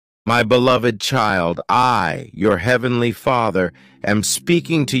My beloved child, I, your heavenly Father, am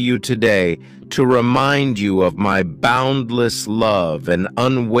speaking to you today to remind you of my boundless love and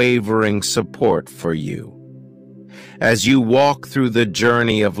unwavering support for you. As you walk through the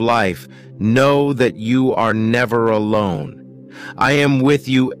journey of life, know that you are never alone. I am with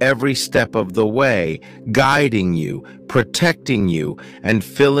you every step of the way, guiding you, protecting you, and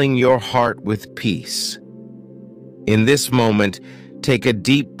filling your heart with peace. In this moment, take a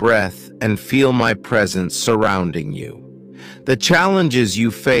deep breath and feel my presence surrounding you. The challenges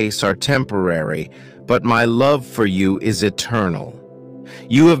you face are temporary, but my love for you is eternal.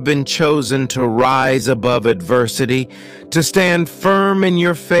 You have been chosen to rise above adversity, to stand firm in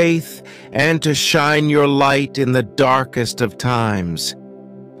your faith, and to shine your light in the darkest of times.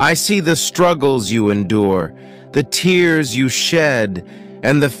 I see the struggles you endure, the tears you shed,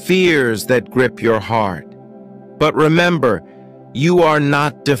 and the fears that grip your heart. But remember, you are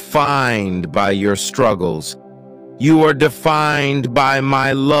not defined by your struggles. You are defined by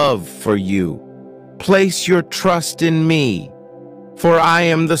my love for you. Place your trust in me, for I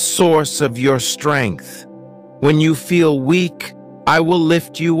am the source of your strength. When you feel weak, I will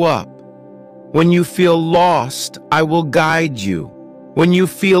lift you up. When you feel lost, I will guide you. When you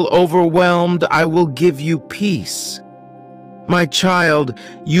feel overwhelmed, I will give you peace. My child,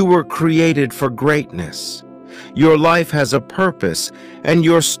 you were created for greatness. Your life has a purpose, and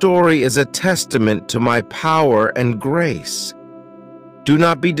your story is a testament to my power and grace. Do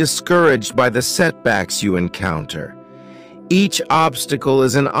not be discouraged by the setbacks you encounter. Each obstacle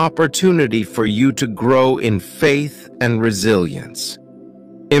is an opportunity for you to grow in faith and resilience.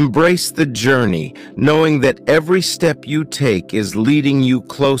 Embrace the journey, knowing that every step you take is leading you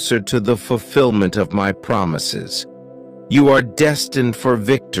closer to the fulfillment of my promises. You are destined for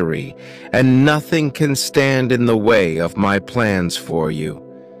victory, and nothing can stand in the way of my plans for you.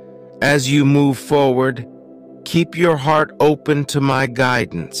 As you move forward, keep your heart open to my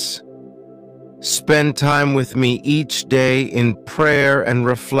guidance. Spend time with me each day in prayer and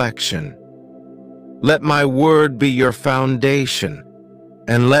reflection. Let my word be your foundation,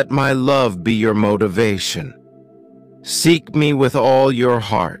 and let my love be your motivation. Seek me with all your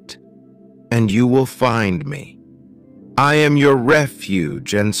heart, and you will find me. I am your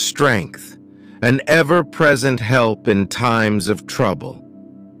refuge and strength, an ever-present help in times of trouble.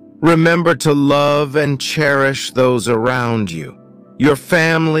 Remember to love and cherish those around you. Your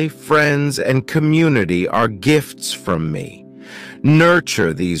family, friends, and community are gifts from me.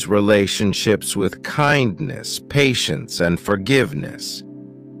 Nurture these relationships with kindness, patience, and forgiveness.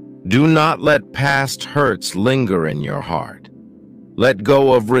 Do not let past hurts linger in your heart. Let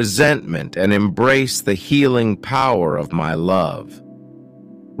go of resentment and embrace the healing power of my love.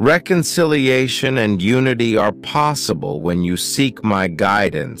 Reconciliation and unity are possible when you seek my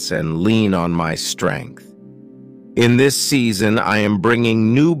guidance and lean on my strength. In this season, I am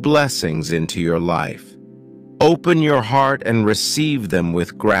bringing new blessings into your life. Open your heart and receive them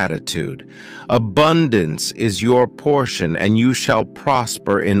with gratitude. Abundance is your portion, and you shall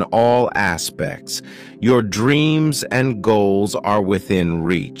prosper in all aspects. Your dreams and goals are within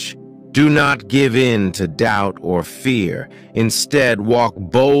reach. Do not give in to doubt or fear. Instead, walk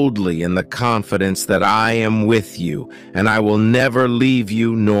boldly in the confidence that I am with you, and I will never leave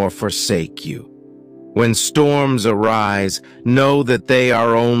you nor forsake you. When storms arise, know that they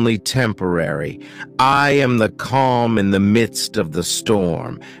are only temporary. I am the calm in the midst of the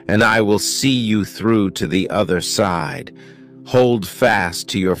storm, and I will see you through to the other side. Hold fast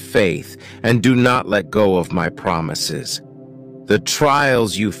to your faith, and do not let go of my promises. The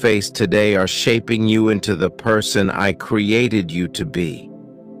trials you face today are shaping you into the person I created you to be.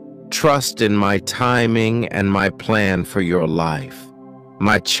 Trust in my timing and my plan for your life.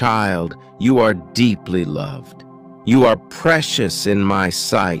 My child, you are deeply loved. You are precious in my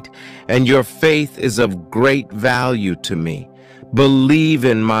sight, and your faith is of great value to me. Believe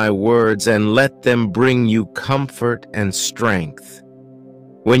in my words and let them bring you comfort and strength.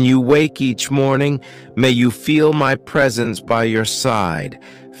 When you wake each morning, may you feel my presence by your side,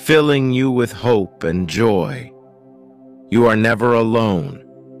 filling you with hope and joy. You are never alone,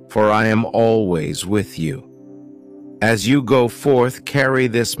 for I am always with you. As you go forth, carry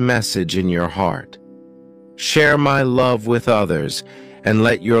this message in your heart. Share my love with others, and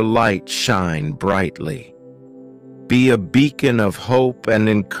let your light shine brightly. Be a beacon of hope and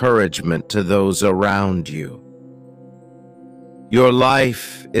encouragement to those around you. Your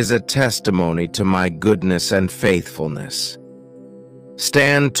life is a testimony to my goodness and faithfulness.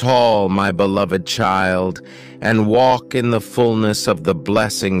 Stand tall, my beloved child, and walk in the fullness of the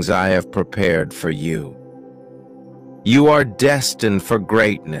blessings I have prepared for you. You are destined for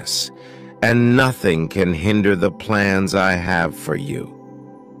greatness, and nothing can hinder the plans I have for you.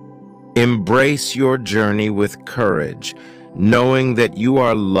 Embrace your journey with courage, knowing that you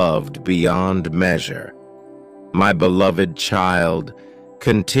are loved beyond measure. My beloved child,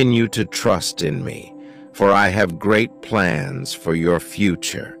 continue to trust in me, for I have great plans for your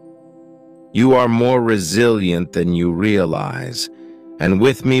future. You are more resilient than you realize, and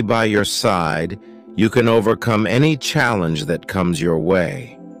with me by your side, you can overcome any challenge that comes your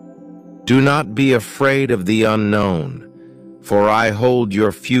way. Do not be afraid of the unknown, for I hold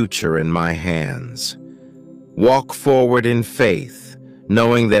your future in my hands. Walk forward in faith,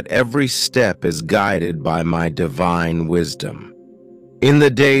 knowing that every step is guided by my divine wisdom. In the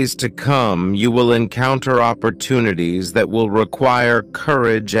days to come, you will encounter opportunities that will require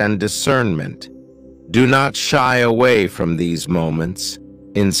courage and discernment. Do not shy away from these moments.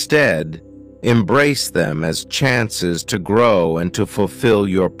 Instead, embrace them as chances to grow and to fulfill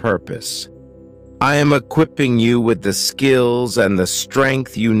your purpose. I am equipping you with the skills and the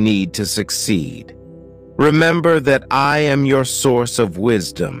strength you need to succeed. Remember that I am your source of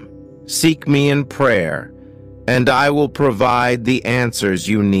wisdom. Seek me in prayer, and I will provide the answers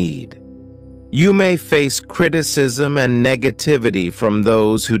you need. You may face criticism and negativity from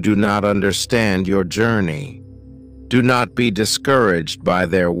those who do not understand your journey. Do not be discouraged by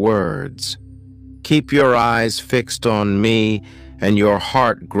their words. Keep your eyes fixed on me and your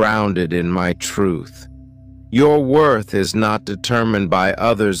heart grounded in my truth. Your worth is not determined by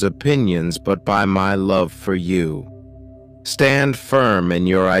others' opinions, but by my love for you. Stand firm in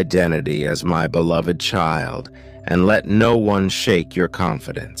your identity as my beloved child, and let no one shake your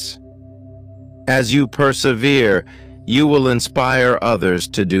confidence. As you persevere, you will inspire others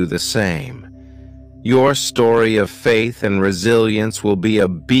to do the same. Your story of faith and resilience will be a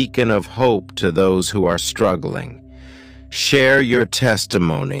beacon of hope to those who are struggling. Share your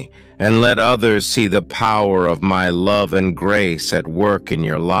testimony and let others see the power of my love and grace at work in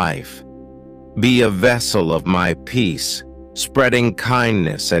your life. Be a vessel of my peace, spreading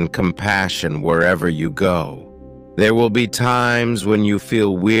kindness and compassion wherever you go. There will be times when you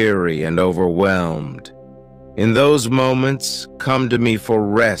feel weary and overwhelmed. In those moments, come to me for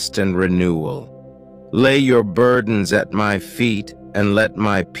rest and renewal. Lay your burdens at my feet and let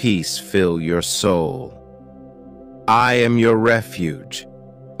my peace fill your soul. I am your refuge,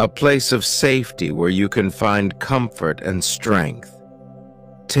 a place of safety where you can find comfort and strength.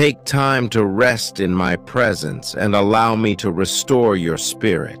 Take time to rest in my presence and allow me to restore your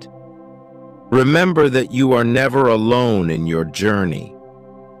spirit. Remember that you are never alone in your journey.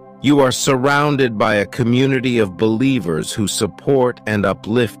 You are surrounded by a community of believers who support and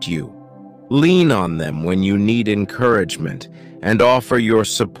uplift you. Lean on them when you need encouragement and offer your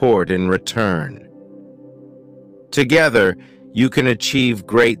support in return. Together, you can achieve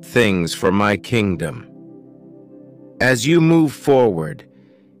great things for my kingdom. As you move forward,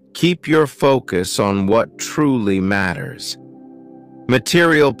 keep your focus on what truly matters.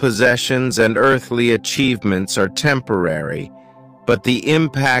 Material possessions and earthly achievements are temporary, but the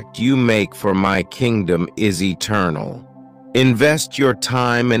impact you make for my kingdom is eternal. Invest your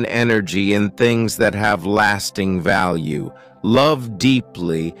time and energy in things that have lasting value. Love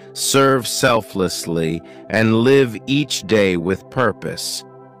deeply, serve selflessly, and live each day with purpose.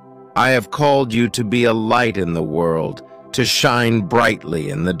 I have called you to be a light in the world, to shine brightly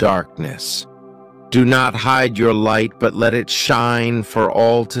in the darkness. Do not hide your light, but let it shine for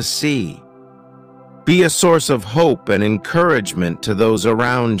all to see. Be a source of hope and encouragement to those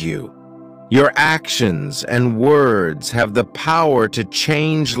around you. Your actions and words have the power to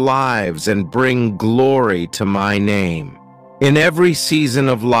change lives and bring glory to my name. In every season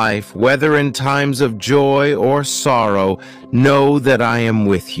of life, whether in times of joy or sorrow, know that I am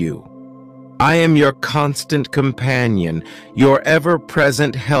with you. I am your constant companion, your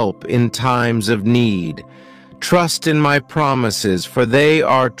ever-present help in times of need. Trust in my promises, for they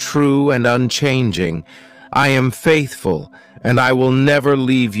are true and unchanging. I am faithful, and I will never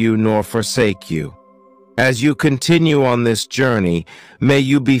leave you nor forsake you. As you continue on this journey, may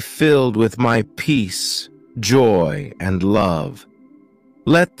you be filled with my peace, joy, and love.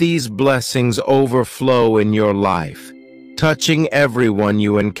 Let these blessings overflow in your life, touching everyone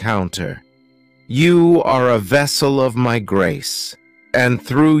you encounter. You are a vessel of my grace, and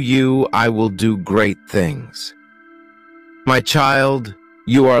through you I will do great things. My child,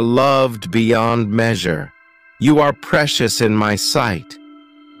 you are loved beyond measure. You are precious in my sight,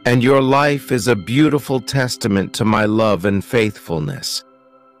 and your life is a beautiful testament to my love and faithfulness.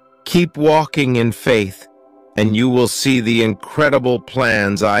 Keep walking in faith, and you will see the incredible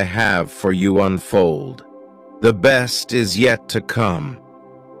plans I have for you unfold. The best is yet to come.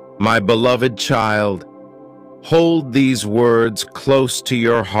 My beloved child, hold these words close to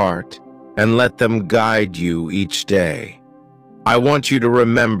your heart and let them guide you each day. I want you to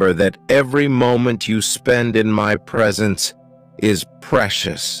remember that every moment you spend in my presence is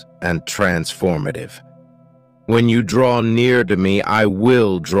precious and transformative. When you draw near to me, I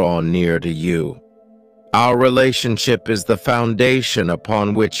will draw near to you. Our relationship is the foundation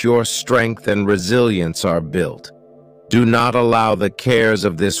upon which your strength and resilience are built. Do not allow the cares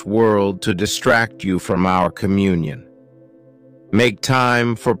of this world to distract you from our communion. Make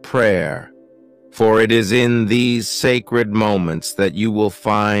time for prayer, for it is in these sacred moments that you will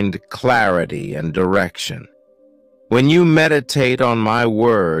find clarity and direction. When you meditate on my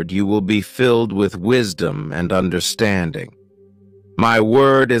word, you will be filled with wisdom and understanding. My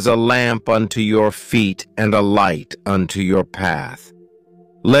word is a lamp unto your feet and a light unto your path.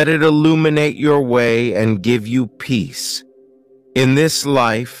 Let it illuminate your way and give you peace. In this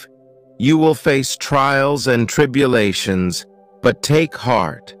life, you will face trials and tribulations, but take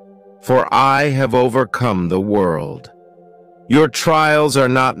heart, for I have overcome the world. Your trials are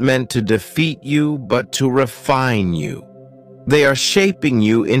not meant to defeat you, but to refine you. They are shaping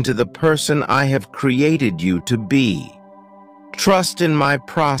you into the person I have created you to be. Trust in my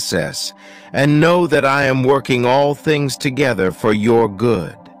process and know that I am working all things together for your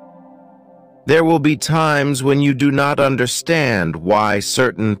good. There will be times when you do not understand why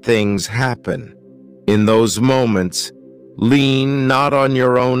certain things happen. In those moments, lean not on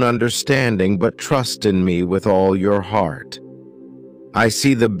your own understanding, but trust in me with all your heart. I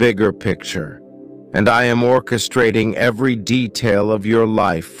see the bigger picture, and I am orchestrating every detail of your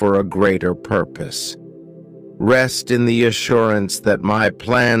life for a greater purpose. Rest in the assurance that my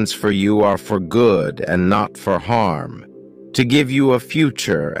plans for you are for good and not for harm, to give you a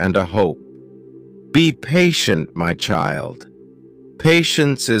future and a hope. Be patient, my child.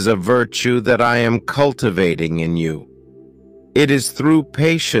 Patience is a virtue that I am cultivating in you. It is through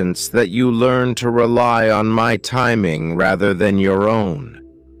patience that you learn to rely on my timing rather than your own.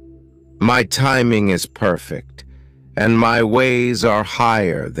 My timing is perfect, and my ways are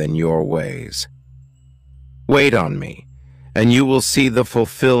higher than your ways. Wait on me, and you will see the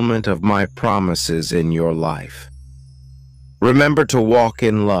fulfillment of my promises in your life. Remember to walk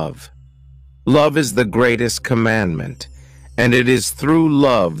in love. Love is the greatest commandment, and it is through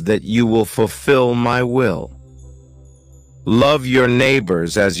love that you will fulfill my will. Love your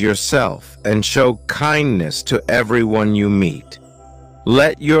neighbors as yourself and show kindness to everyone you meet.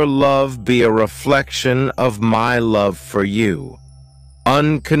 Let your love be a reflection of my love for you,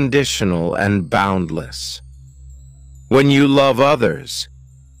 unconditional and boundless. When you love others,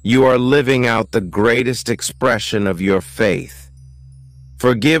 you are living out the greatest expression of your faith.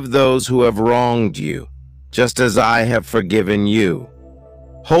 Forgive those who have wronged you, just as I have forgiven you.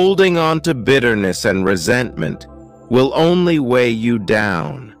 Holding on to bitterness and resentment will only weigh you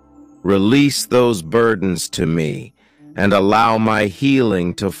down. Release those burdens to me and allow my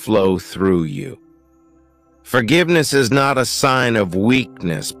healing to flow through you. Forgiveness is not a sign of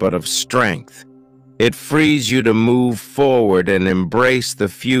weakness, but of strength. It frees you to move forward and embrace the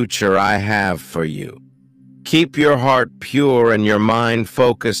future I have for you. Keep your heart pure and your mind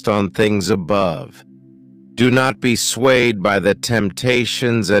focused on things above. Do not be swayed by the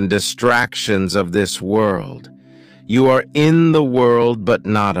temptations and distractions of this world. You are in the world, but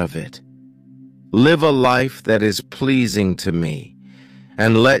not of it. Live a life that is pleasing to me,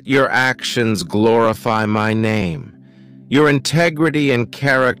 and let your actions glorify my name. Your integrity and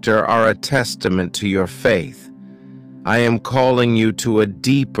character are a testament to your faith. I am calling you to a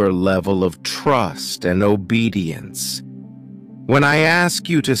deeper level of trust and obedience. When I ask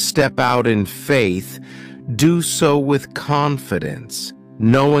you to step out in faith, do so with confidence,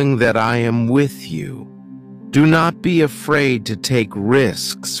 knowing that I am with you. Do not be afraid to take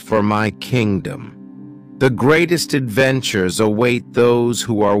risks for my kingdom. The greatest adventures await those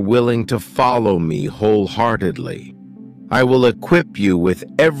who are willing to follow me wholeheartedly. I will equip you with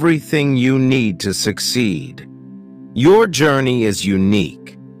everything you need to succeed. Your journey is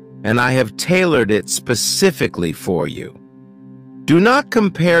unique, and I have tailored it specifically for you. Do not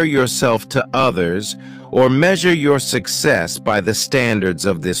compare yourself to others or measure your success by the standards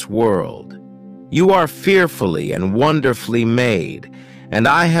of this world. You are fearfully and wonderfully made, and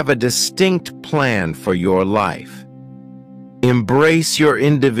I have a distinct plan for your life. Embrace your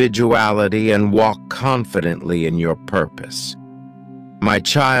individuality and walk confidently in your purpose. My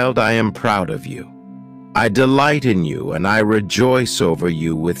child, I am proud of you. I delight in you, and I rejoice over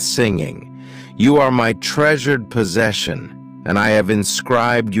you with singing. You are my treasured possession, and I have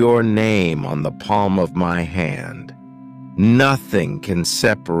inscribed your name on the palm of my hand. Nothing can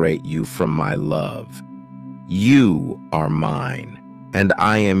separate you from my love. You are mine, and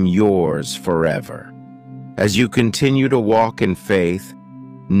I am yours forever. As you continue to walk in faith,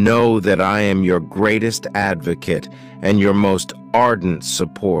 know that I am your greatest advocate and your most ardent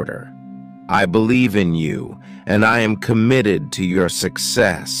supporter. I believe in you, and I am committed to your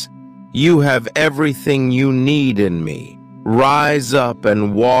success. You have everything you need in me. Rise up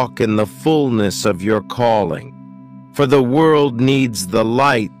and walk in the fullness of your calling, for the world needs the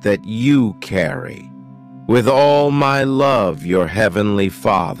light that you carry. With all my love, your Heavenly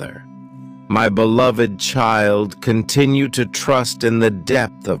Father. My beloved child, continue to trust in the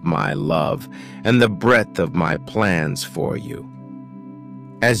depth of my love and the breadth of my plans for you.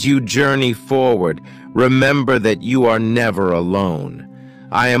 As you journey forward, remember that you are never alone.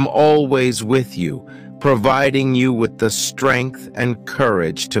 I am always with you, providing you with the strength and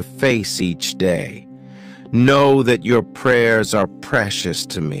courage to face each day. Know that your prayers are precious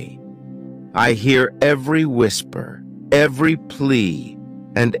to me. I hear every whisper, every plea,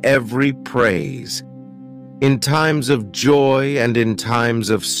 and every praise. In times of joy and in times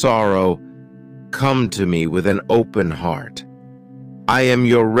of sorrow, come to me with an open heart. I am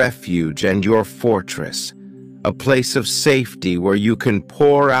your refuge and your fortress, a place of safety where you can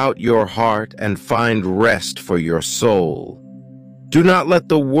pour out your heart and find rest for your soul. Do not let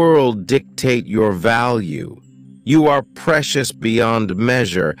the world dictate your value. You are precious beyond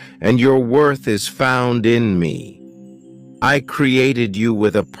measure, and your worth is found in me. I created you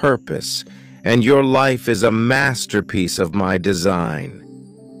with a purpose, and your life is a masterpiece of my design.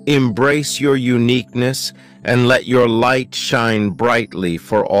 Embrace your uniqueness and let your light shine brightly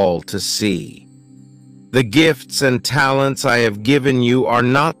for all to see. The gifts and talents I have given you are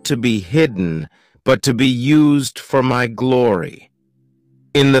not to be hidden, but to be used for my glory.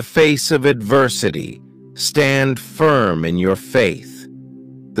 In the face of adversity, stand firm in your faith.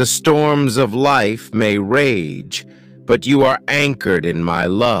 The storms of life may rage, but you are anchored in my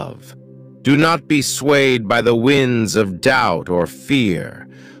love. Do not be swayed by the winds of doubt or fear.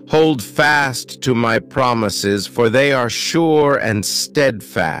 Hold fast to my promises, for they are sure and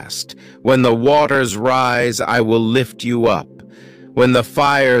steadfast. When the waters rise, I will lift you up. When the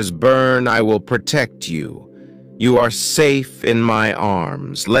fires burn, I will protect you. You are safe in my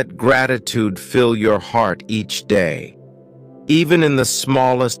arms. Let gratitude fill your heart each day. Even in the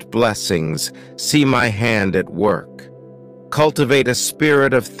smallest blessings, see my hand at work. Cultivate a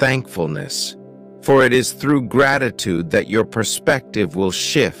spirit of thankfulness, for it is through gratitude that your perspective will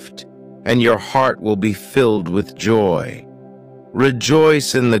shift and your heart will be filled with joy.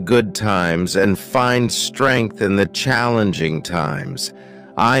 Rejoice in the good times and find strength in the challenging times.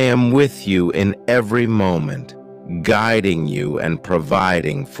 I am with you in every moment, guiding you and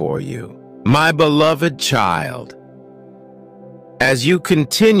providing for you. My beloved child, as you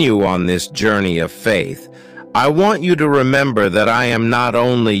continue on this journey of faith, I want you to remember that I am not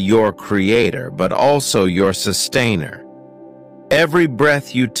only your creator, but also your sustainer. Every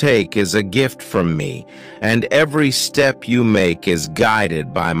breath you take is a gift from me, and every step you make is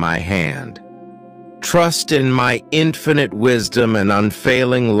guided by my hand. Trust in my infinite wisdom and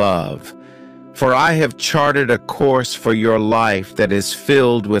unfailing love, for I have charted a course for your life that is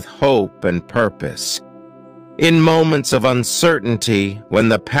filled with hope and purpose. In moments of uncertainty, when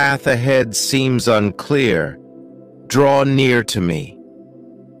the path ahead seems unclear, draw near to me.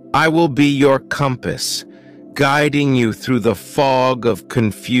 I will be your compass, guiding you through the fog of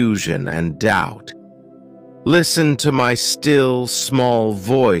confusion and doubt. Listen to my still, small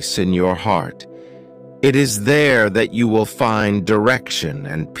voice in your heart. It is there that you will find direction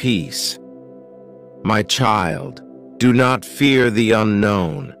and peace. My child, do not fear the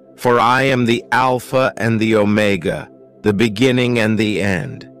unknown, for I am the Alpha and the Omega, the beginning and the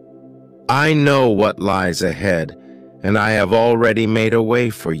end. I know what lies ahead, and I have already made a way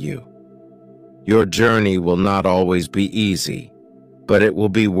for you. Your journey will not always be easy, but it will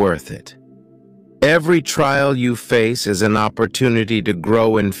be worth it. Every trial you face is an opportunity to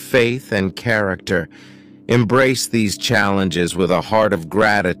grow in faith and character. Embrace these challenges with a heart of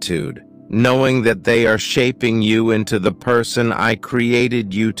gratitude, knowing that they are shaping you into the person I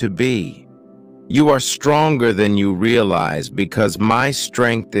created you to be. You are stronger than you realize because my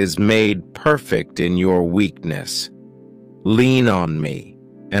strength is made perfect in your weakness. Lean on me,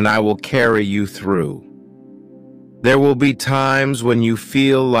 and I will carry you through. There will be times when you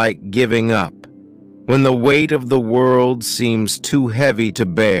feel like giving up, when the weight of the world seems too heavy to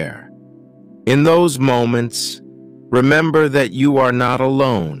bear. In those moments, remember that you are not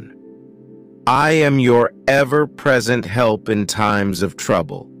alone. I am your ever-present help in times of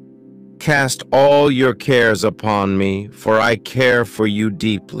trouble. Cast all your cares upon me, for I care for you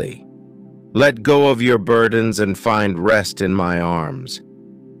deeply. Let go of your burdens and find rest in my arms.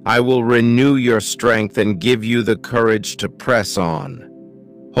 I will renew your strength and give you the courage to press on.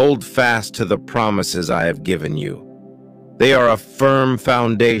 Hold fast to the promises I have given you. They are a firm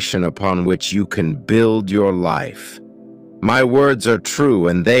foundation upon which you can build your life. My words are true,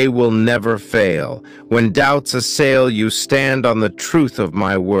 and they will never fail. When doubts assail you, stand on the truth of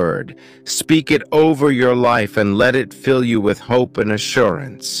my word. Speak it over your life and let it fill you with hope and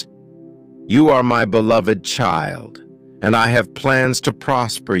assurance. You are my beloved child, and I have plans to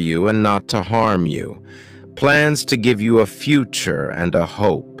prosper you and not to harm you, plans to give you a future and a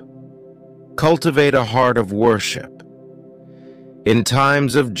hope. Cultivate a heart of worship. In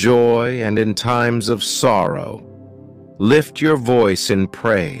times of joy and in times of sorrow, lift your voice in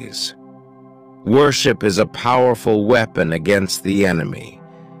praise. Worship is a powerful weapon against the enemy,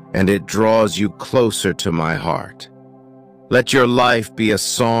 and it draws you closer to my heart. Let your life be a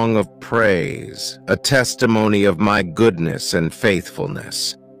song of praise, a testimony of my goodness and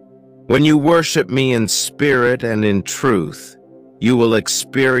faithfulness. When you worship me in spirit and in truth, you will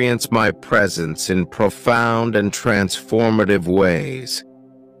experience my presence in profound and transformative ways.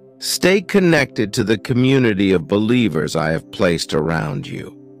 Stay connected to the community of believers I have placed around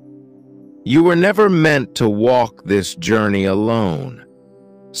you. You were never meant to walk this journey alone.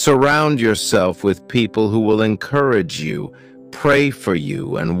 Surround yourself with people who will encourage you, pray for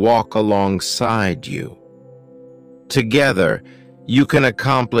you, and walk alongside you. Together, you can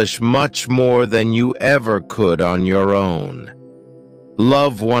accomplish much more than you ever could on your own.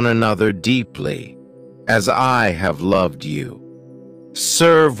 Love one another deeply, as I have loved you.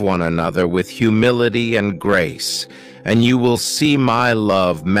 Serve one another with humility and grace, and you will see my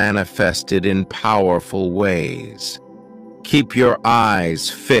love manifested in powerful ways. Keep your eyes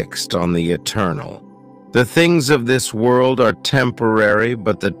fixed on the eternal. The things of this world are temporary,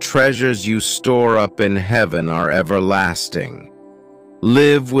 but the treasures you store up in heaven are everlasting.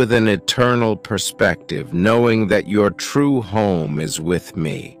 Live with an eternal perspective, knowing that your true home is with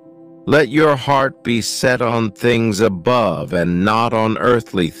me. Let your heart be set on things above and not on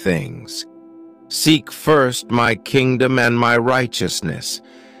earthly things. Seek first my kingdom and my righteousness,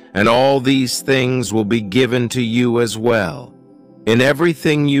 and all these things will be given to you as well. In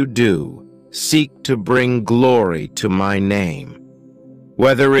everything you do, seek to bring glory to my name.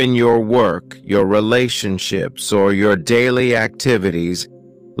 Whether in your work, your relationships, or your daily activities,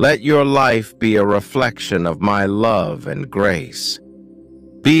 let your life be a reflection of my love and grace.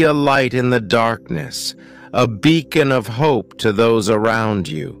 Be a light in the darkness, a beacon of hope to those around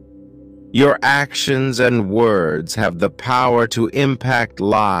you. Your actions and words have the power to impact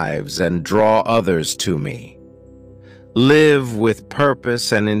lives and draw others to me. Live with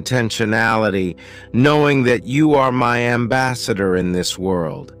purpose and intentionality, knowing that you are my ambassador in this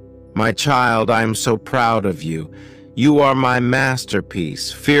world. My child, I am so proud of you. You are my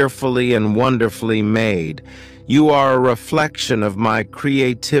masterpiece, fearfully and wonderfully made. You are a reflection of my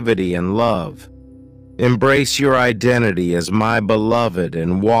creativity and love. Embrace your identity as my beloved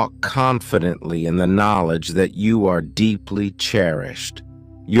and walk confidently in the knowledge that you are deeply cherished.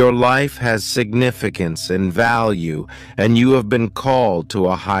 Your life has significance and value, and you have been called to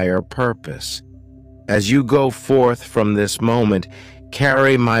a higher purpose. As you go forth from this moment,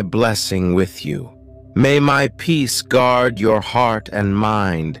 carry my blessing with you. May my peace guard your heart and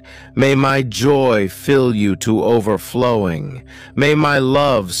mind. May my joy fill you to overflowing. May my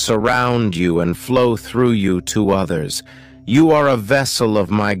love surround you and flow through you to others. You are a vessel of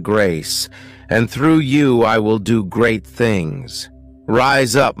my grace, and through you I will do great things.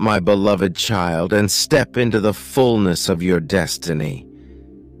 Rise up, my beloved child, and step into the fullness of your destiny.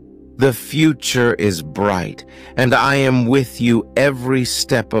 The future is bright, and I am with you every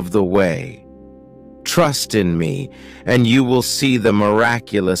step of the way. Trust in me, and you will see the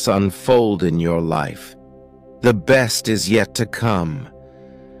miraculous unfold in your life. The best is yet to come.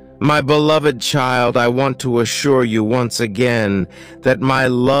 My beloved child, I want to assure you once again that my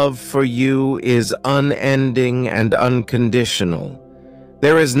love for you is unending and unconditional.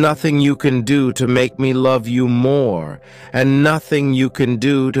 There is nothing you can do to make me love you more, and nothing you can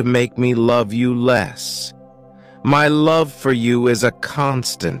do to make me love you less. My love for you is a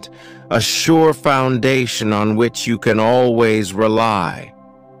constant, a sure foundation on which you can always rely.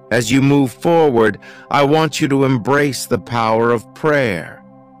 As you move forward, I want you to embrace the power of prayer.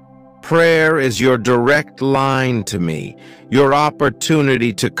 Prayer is your direct line to me, your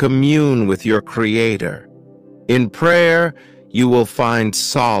opportunity to commune with your Creator. In prayer, you will find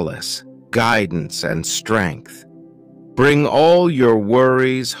solace, guidance, and strength. Bring all your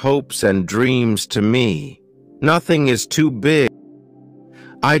worries, hopes, and dreams to me. Nothing is too big.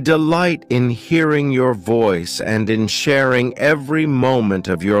 I delight in hearing your voice and in sharing every moment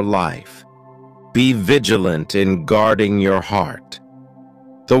of your life. Be vigilant in guarding your heart.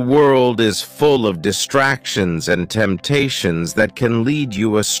 The world is full of distractions and temptations that can lead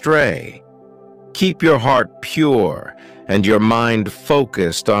you astray. Keep your heart pure and your mind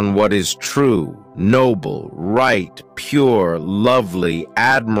focused on what is true, noble, right, pure, lovely,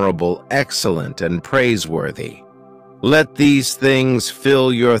 admirable, excellent, and praiseworthy. Let these things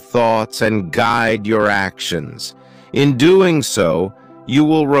fill your thoughts and guide your actions. In doing so, you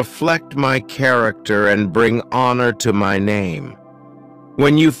will reflect my character and bring honor to my name.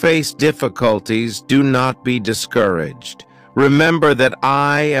 When you face difficulties, do not be discouraged. Remember that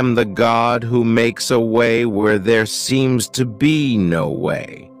I am the God who makes a way where there seems to be no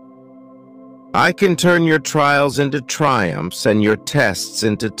way. I can turn your trials into triumphs and your tests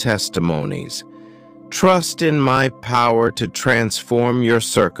into testimonies. Trust in my power to transform your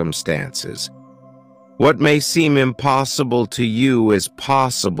circumstances. What may seem impossible to you is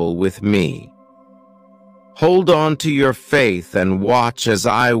possible with me. Hold on to your faith and watch as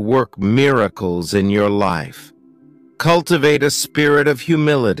I work miracles in your life. Cultivate a spirit of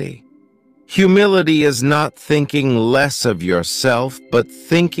humility. Humility is not thinking less of yourself, but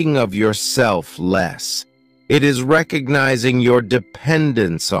thinking of yourself less. It is recognizing your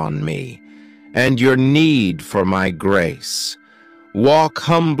dependence on me and your need for my grace. Walk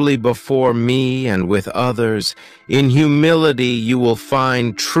humbly before me and with others. In humility you will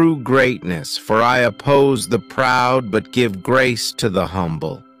find true greatness, for I oppose the proud but give grace to the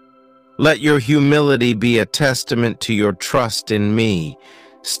humble. Let your humility be a testament to your trust in me.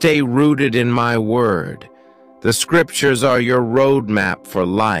 Stay rooted in my word. The scriptures are your roadmap for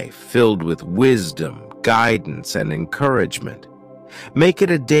life, filled with wisdom, guidance, and encouragement. Make it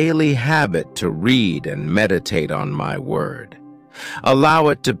a daily habit to read and meditate on my word. Allow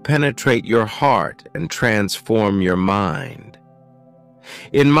it to penetrate your heart and transform your mind.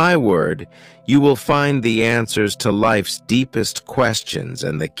 In my word, you will find the answers to life's deepest questions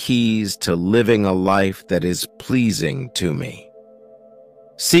and the keys to living a life that is pleasing to me.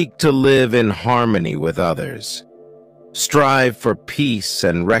 Seek to live in harmony with others. Strive for peace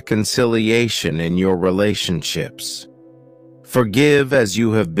and reconciliation in your relationships. Forgive as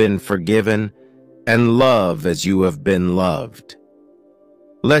you have been forgiven, and love as you have been loved.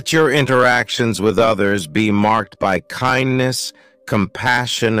 Let your interactions with others be marked by kindness,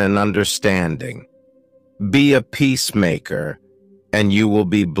 compassion, and understanding. Be a peacemaker, and you will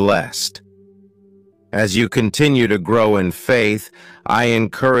be blessed. As you continue to grow in faith, I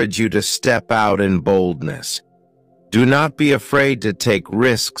encourage you to step out in boldness. Do not be afraid to take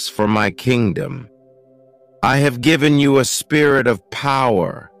risks for my kingdom. I have given you a spirit of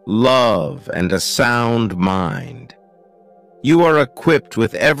power, love, and a sound mind. You are equipped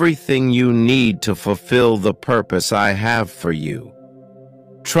with everything you need to fulfill the purpose I have for you.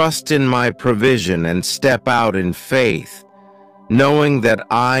 Trust in my provision and step out in faith, knowing that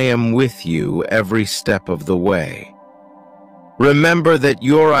I am with you every step of the way. Remember that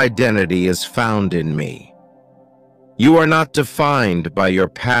your identity is found in me. You are not defined by your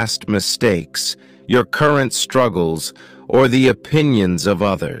past mistakes, your current struggles, or the opinions of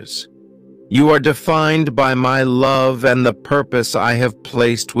others. You are defined by my love and the purpose I have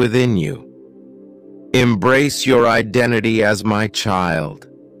placed within you. Embrace your identity as my child,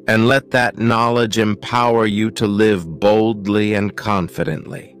 and let that knowledge empower you to live boldly and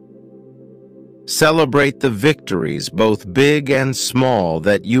confidently. Celebrate the victories, both big and small,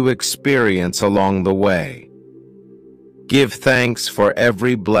 that you experience along the way. Give thanks for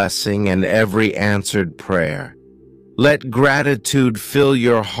every blessing and every answered prayer. Let gratitude fill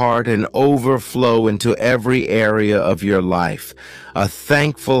your heart and overflow into every area of your life. A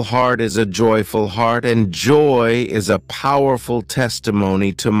thankful heart is a joyful heart, and joy is a powerful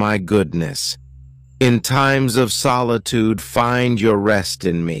testimony to my goodness. In times of solitude, find your rest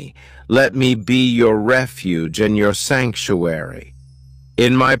in me. Let me be your refuge and your sanctuary.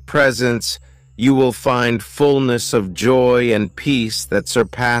 In my presence, you will find fullness of joy and peace that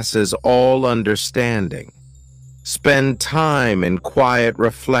surpasses all understanding. Spend time in quiet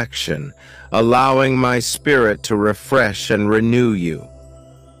reflection, allowing my spirit to refresh and renew you.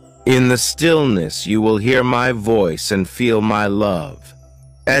 In the stillness, you will hear my voice and feel my love.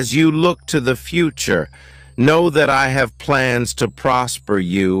 As you look to the future, know that I have plans to prosper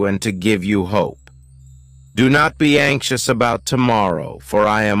you and to give you hope. Do not be anxious about tomorrow, for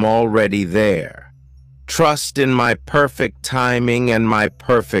I am already there. Trust in my perfect timing and my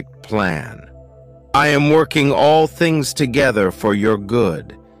perfect plan. I am working all things together for your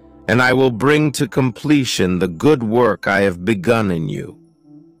good, and I will bring to completion the good work I have begun in you.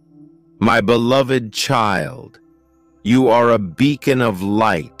 My beloved child, you are a beacon of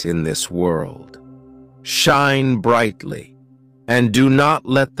light in this world. Shine brightly, and do not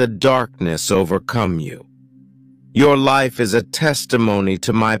let the darkness overcome you. Your life is a testimony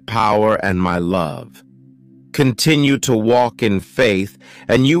to my power and my love. Continue to walk in faith,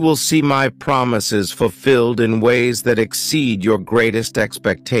 and you will see my promises fulfilled in ways that exceed your greatest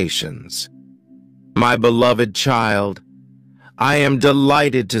expectations. My beloved child, I am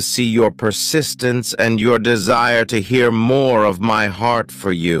delighted to see your persistence and your desire to hear more of my heart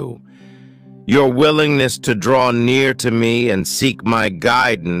for you. Your willingness to draw near to me and seek my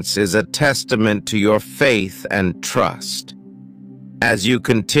guidance is a testament to your faith and trust. As you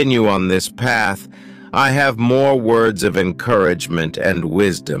continue on this path, I have more words of encouragement and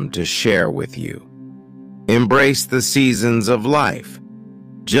wisdom to share with you. Embrace the seasons of life.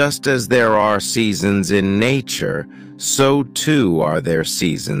 Just as there are seasons in nature, so too are there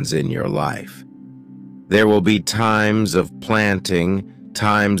seasons in your life. There will be times of planting,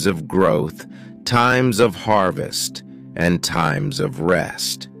 times of growth, times of harvest, and times of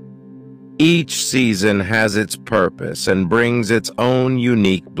rest. Each season has its purpose and brings its own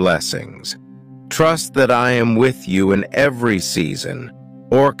unique blessings. Trust that I am with you in every season,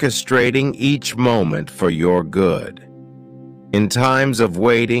 orchestrating each moment for your good. In times of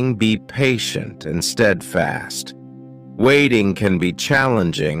waiting, be patient and steadfast. Waiting can be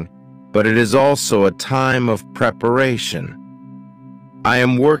challenging, but it is also a time of preparation. I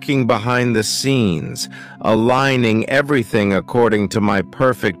am working behind the scenes, aligning everything according to my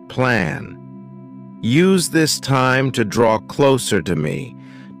perfect plan. Use this time to draw closer to me,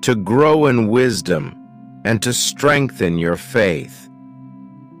 to grow in wisdom, and to strengthen your faith.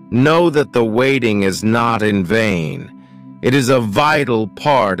 Know that the waiting is not in vain. It is a vital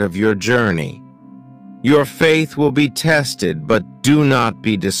part of your journey. Your faith will be tested, but do not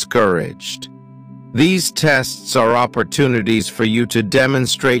be discouraged. These tests are opportunities for you to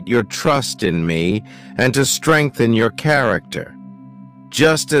demonstrate your trust in me and to strengthen your character.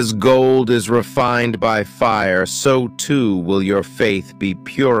 Just as gold is refined by fire, so too will your faith be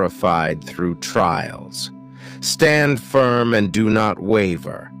purified through trials. Stand firm and do not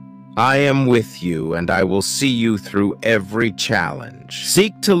waver. I am with you, and I will see you through every challenge.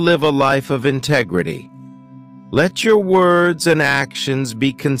 Seek to live a life of integrity. Let your words and actions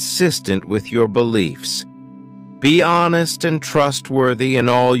be consistent with your beliefs. Be honest and trustworthy in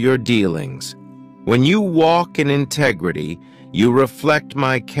all your dealings. When you walk in integrity, you reflect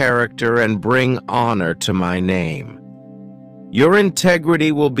my character and bring honor to my name. Your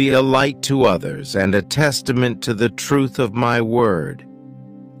integrity will be a light to others and a testament to the truth of my word.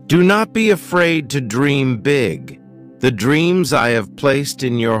 Do not be afraid to dream big. The dreams I have placed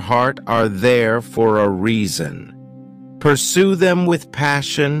in your heart are there for a reason. Pursue them with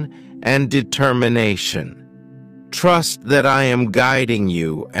passion and determination. Trust that I am guiding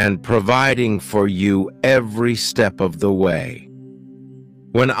you and providing for you every step of the way.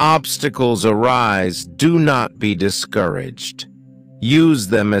 When obstacles arise, do not be discouraged. Use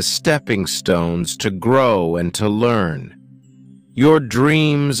them as stepping stones to grow and to learn. Your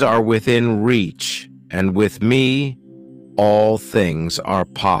dreams are within reach, and with me, all things are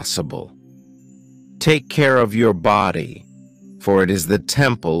possible. Take care of your body, for it is the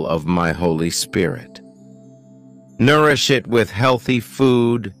temple of my Holy Spirit. Nourish it with healthy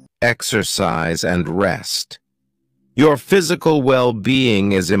food, exercise, and rest. Your physical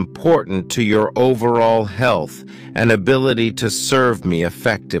well-being is important to your overall health and ability to serve me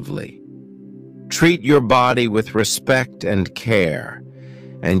effectively. Treat your body with respect and care,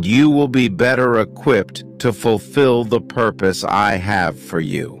 and you will be better equipped to fulfill the purpose I have for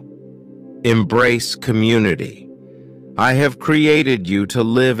you. Embrace community. I have created you to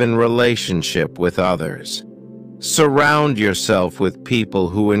live in relationship with others. Surround yourself with people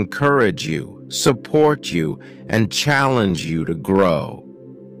who encourage you, support you, and challenge you to grow.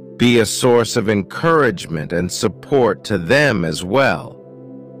 Be a source of encouragement and support to them as well.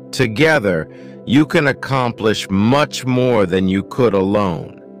 Together, you can accomplish much more than you could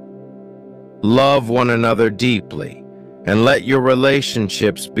alone. Love one another deeply, and let your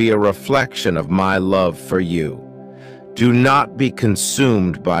relationships be a reflection of my love for you. Do not be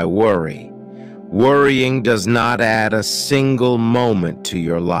consumed by worry. Worrying does not add a single moment to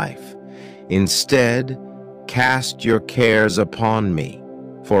your life. Instead, cast your cares upon me,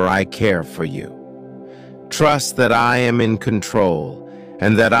 for I care for you. Trust that I am in control,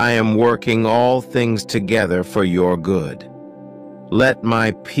 and that I am working all things together for your good. Let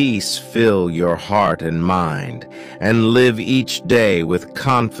my peace fill your heart and mind, and live each day with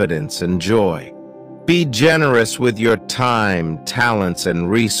confidence and joy. Be generous with your time, talents, and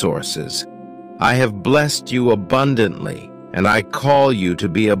resources. I have blessed you abundantly, and I call you to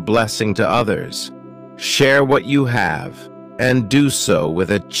be a blessing to others. Share what you have, and do so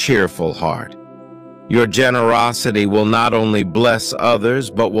with a cheerful heart. Your generosity will not only bless others,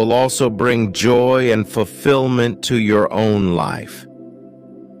 but will also bring joy and fulfillment to your own life.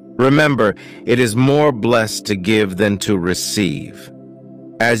 Remember, it is more blessed to give than to receive.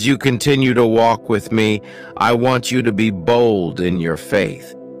 As you continue to walk with me, I want you to be bold in your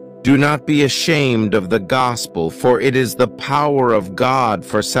faith. Do not be ashamed of the gospel, for it is the power of God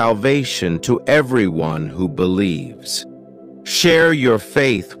for salvation to everyone who believes. Share your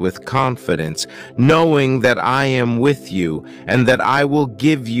faith with confidence, knowing that I am with you and that I will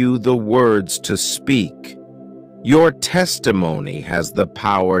give you the words to speak. Your testimony has the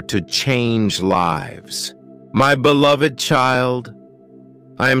power to change lives. My beloved child,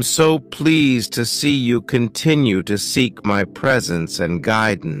 I am so pleased to see you continue to seek my presence and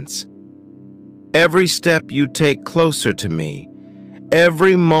guidance. Every step you take closer to me,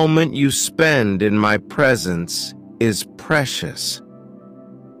 every moment you spend in my presence is precious.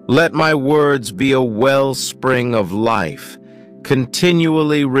 Let my words be a wellspring of life,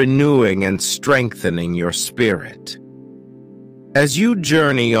 continually renewing and strengthening your spirit. As you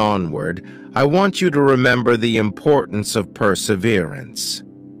journey onward, I want you to remember the importance of perseverance.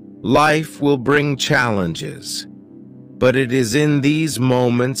 Life will bring challenges, but it is in these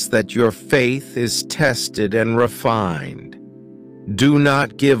moments that your faith is tested and refined. Do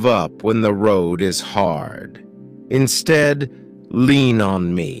not give up when the road is hard. Instead, lean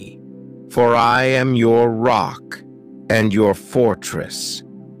on me, for I am your rock and your fortress.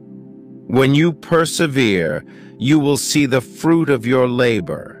 When you persevere, you will see the fruit of your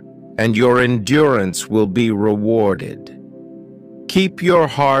labor, and your endurance will be rewarded. Keep your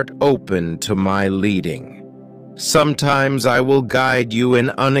heart open to my leading. Sometimes I will guide you in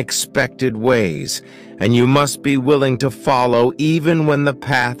unexpected ways, and you must be willing to follow even when the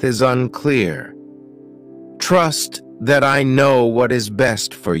path is unclear. Trust that I know what is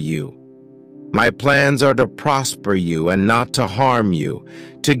best for you. My plans are to prosper you and not to harm you,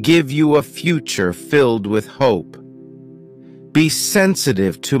 to give you a future filled with hope. Be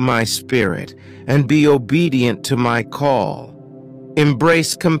sensitive to my spirit and be obedient to my call.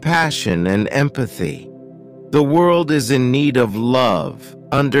 Embrace compassion and empathy. The world is in need of love,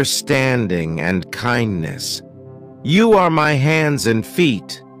 understanding, and kindness. You are my hands and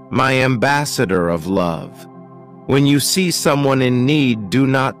feet, my ambassador of love. When you see someone in need, do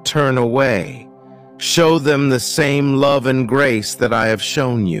not turn away. Show them the same love and grace that I have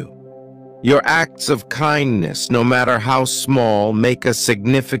shown you. Your acts of kindness, no matter how small, make a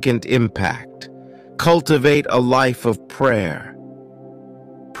significant impact. Cultivate a life of prayer.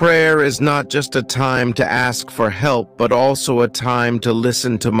 Prayer is not just a time to ask for help, but also a time to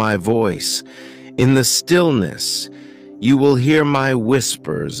listen to my voice. In the stillness, you will hear my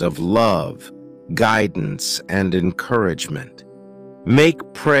whispers of love, guidance, and encouragement.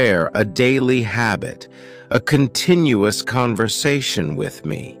 Make prayer a daily habit, a continuous conversation with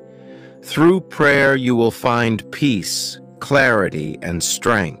me. Through prayer, you will find peace, clarity, and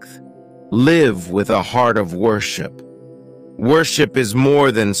strength. Live with a heart of worship. Worship is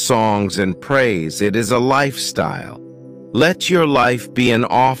more than songs and praise. It is a lifestyle. Let your life be an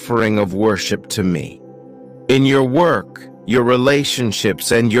offering of worship to me. In your work, your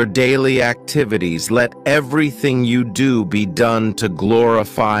relationships, and your daily activities, let everything you do be done to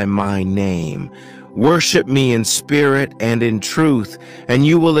glorify my name. Worship me in spirit and in truth, and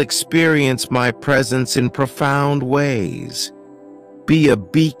you will experience my presence in profound ways. Be a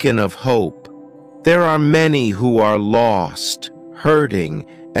beacon of hope. There are many who are lost, hurting,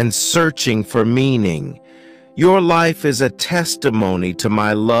 and searching for meaning. Your life is a testimony to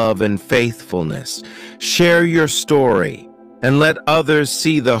my love and faithfulness. Share your story, and let others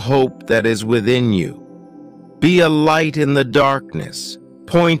see the hope that is within you. Be a light in the darkness,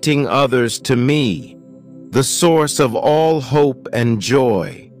 pointing others to me, the source of all hope and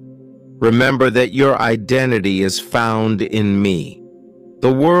joy. Remember that your identity is found in me.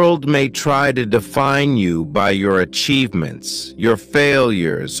 The world may try to define you by your achievements, your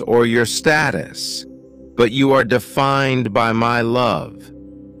failures, or your status, but you are defined by my love.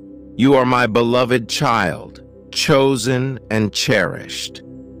 You are my beloved child, chosen and cherished.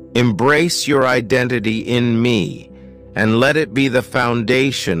 Embrace your identity in me, and let it be the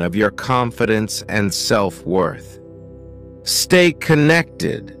foundation of your confidence and self-worth. Stay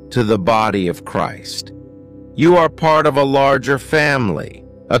connected to the body of Christ. You are part of a larger family,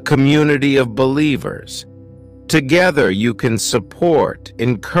 a community of believers. Together you can support,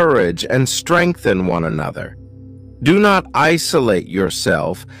 encourage, and strengthen one another. Do not isolate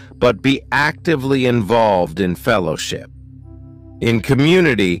yourself, but be actively involved in fellowship. In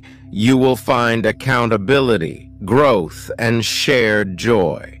community, you will find accountability, growth, and shared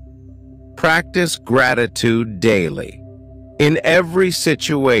joy. Practice gratitude daily. In every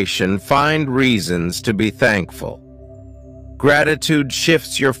situation, find reasons to be thankful. Gratitude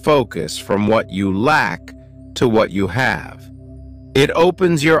shifts your focus from what you lack to what you have. It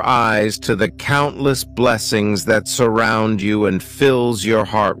opens your eyes to the countless blessings that surround you and fills your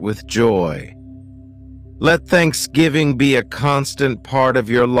heart with joy. Let Thanksgiving be a constant part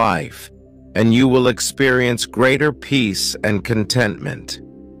of your life, and you will experience greater peace and contentment.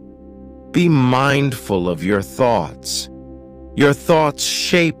 Be mindful of your thoughts. Your thoughts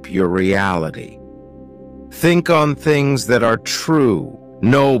shape your reality. Think on things that are true,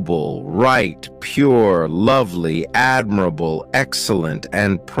 noble, right, pure, lovely, admirable, excellent,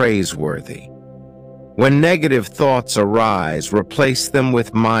 and praiseworthy. When negative thoughts arise, replace them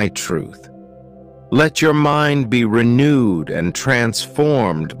with my truth. Let your mind be renewed and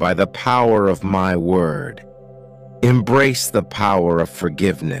transformed by the power of my word. Embrace the power of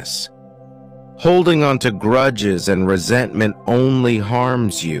forgiveness. Holding on to grudges and resentment only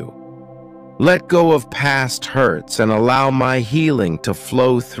harms you. Let go of past hurts and allow my healing to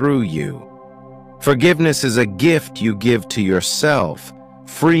flow through you. Forgiveness is a gift you give to yourself,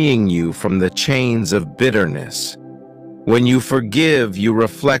 freeing you from the chains of bitterness. When you forgive, you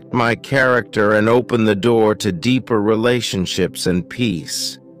reflect my character and open the door to deeper relationships and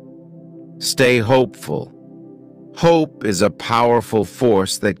peace. Stay hopeful. Hope is a powerful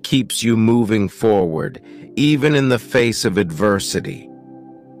force that keeps you moving forward, even in the face of adversity.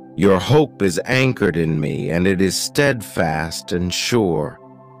 Your hope is anchored in me, and it is steadfast and sure.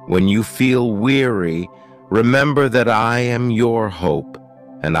 When you feel weary, remember that I am your hope,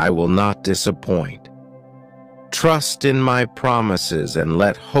 and I will not disappoint. Trust in my promises and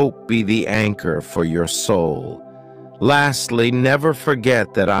let hope be the anchor for your soul. Lastly, never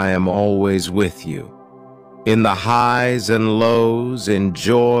forget that I am always with you. In the highs and lows, in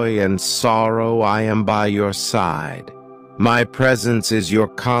joy and sorrow, I am by your side. My presence is your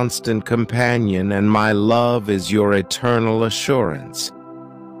constant companion, and my love is your eternal assurance.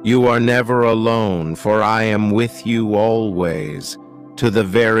 You are never alone, for I am with you always, to the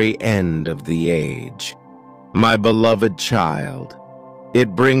very end of the age. My beloved child,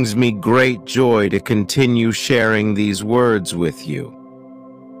 it brings me great joy to continue sharing these words with you.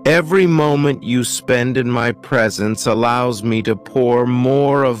 Every moment you spend in my presence allows me to pour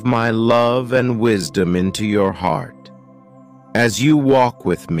more of my love and wisdom into your heart. As you walk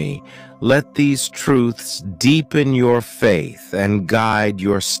with me, let these truths deepen your faith and guide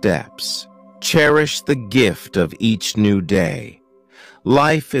your steps. Cherish the gift of each new day.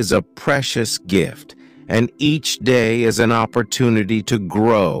 Life is a precious gift, and each day is an opportunity to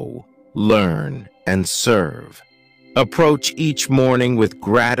grow, learn, and serve. Approach each morning with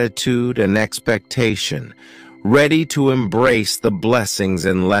gratitude and expectation, ready to embrace the blessings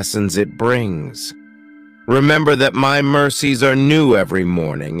and lessons it brings. Remember that my mercies are new every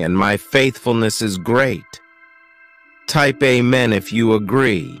morning, and my faithfulness is great. Type Amen if you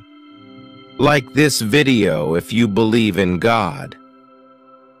agree. Like this video if you believe in God.